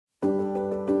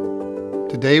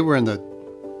Today we're in the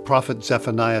prophet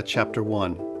Zephaniah chapter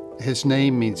 1. His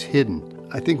name means hidden.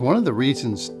 I think one of the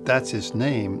reasons that's his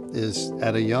name is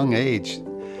at a young age,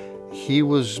 he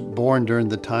was born during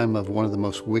the time of one of the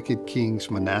most wicked kings,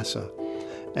 Manasseh.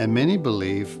 And many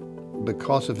believe,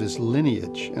 because of his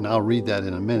lineage, and I'll read that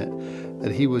in a minute,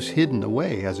 that he was hidden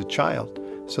away as a child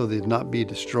so that he'd not be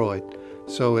destroyed.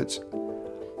 So it's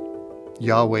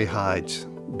Yahweh hides.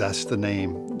 That's the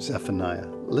name, Zephaniah.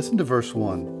 Listen to verse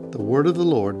 1. The word of the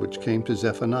Lord which came to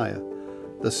Zephaniah,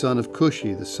 the son of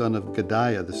Cushi, the son of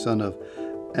Gedaliah, the son of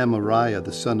Amariah,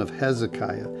 the son of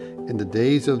Hezekiah, in the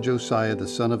days of Josiah, the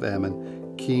son of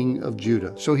Ammon, king of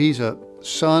Judah. So he's a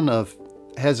son of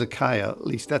Hezekiah, at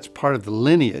least that's part of the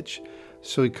lineage.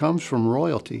 So he comes from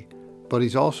royalty, but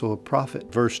he's also a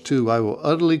prophet. Verse 2, I will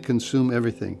utterly consume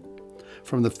everything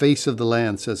from the face of the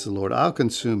land, says the Lord. I'll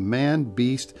consume man,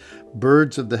 beast,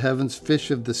 birds of the heavens,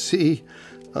 fish of the sea,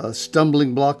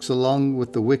 stumbling blocks along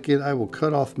with the wicked. I will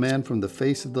cut off man from the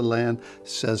face of the land,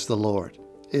 says the Lord.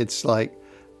 It's like,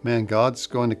 man, God's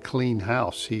going to clean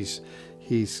house. He's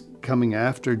coming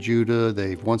after Judah.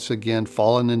 They've once again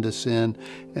fallen into sin,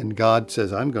 and God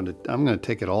says, I'm going to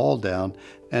take it all down.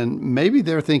 And maybe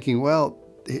they're thinking, well,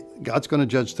 God's going to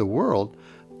judge the world.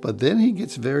 But then he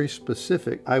gets very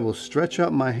specific. I will stretch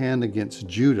out my hand against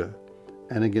Judah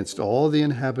and against all the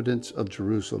inhabitants of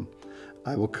Jerusalem.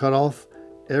 I will cut off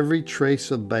every trace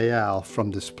of Baal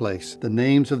from this place. The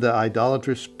names of the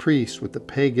idolatrous priests with the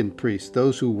pagan priests,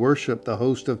 those who worship the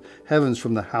host of heavens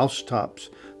from the housetops,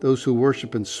 those who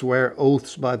worship and swear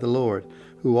oaths by the Lord,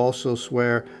 who also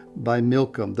swear by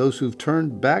Milcom, those who've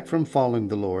turned back from following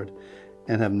the Lord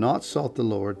and have not sought the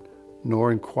Lord,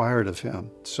 nor inquired of him.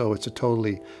 So it's a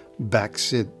totally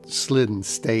backslidden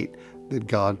state that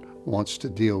God wants to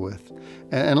deal with.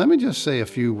 And let me just say a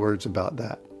few words about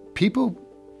that. People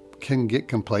can get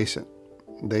complacent.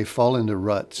 They fall into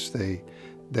ruts. They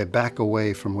back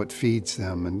away from what feeds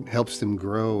them and helps them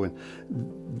grow.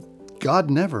 And God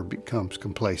never becomes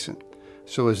complacent.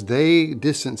 So as they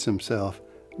distance themselves,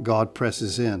 God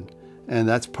presses in. And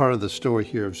that's part of the story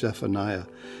here of Zephaniah.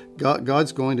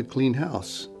 God's going to clean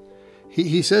house.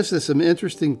 He says there's some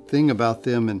interesting thing about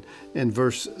them in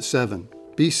verse 7.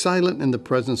 Be silent in the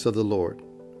presence of the Lord,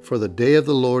 for the day of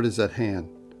the Lord is at hand.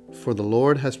 For the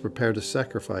Lord has prepared a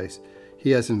sacrifice.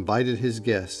 He has invited his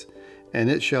guests. And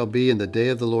it shall be in the day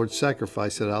of the Lord's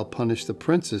sacrifice that I'll punish the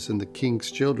princes and the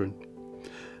king's children.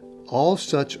 All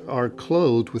such are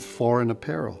clothed with foreign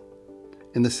apparel.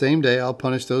 In the same day I'll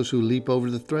punish those who leap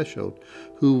over the threshold,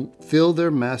 who fill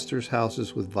their masters'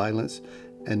 houses with violence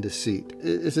and deceit.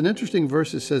 It's an interesting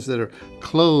verse. It says that are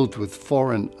clothed with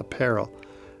foreign apparel.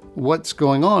 What's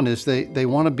going on is they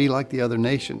want to be like the other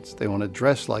nations. They want to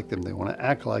dress like them. They want to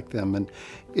act like them. And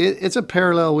it's a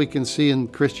parallel we can see in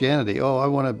Christianity. Oh, I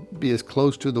want to be as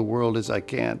close to the world as I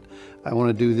can. I want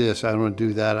to do this. I want to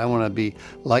do that. I want to be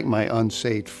like my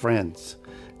unsaved friends.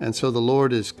 And so the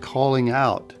Lord is calling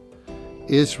out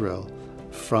Israel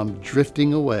from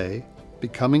drifting away,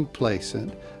 becoming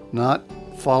complacent, not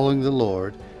following the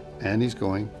Lord, and he's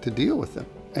going to deal with them.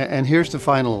 And here's the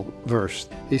final verse.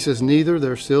 He says, neither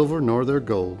their silver nor their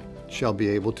gold shall be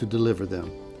able to deliver them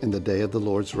in the day of the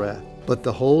Lord's wrath, but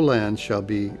the whole land shall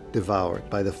be devoured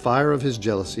by the fire of his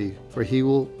jealousy, for he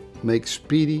will make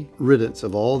speedy riddance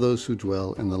of all those who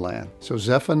dwell in the land. So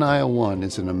Zephaniah 1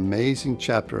 is an amazing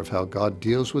chapter of how God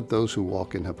deals with those who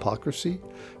walk in hypocrisy,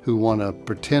 who want to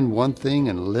pretend one thing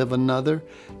and live another,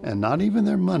 and not even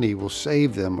their money will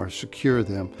save them or secure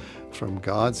them from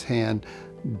God's hand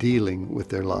dealing with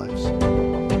their lives.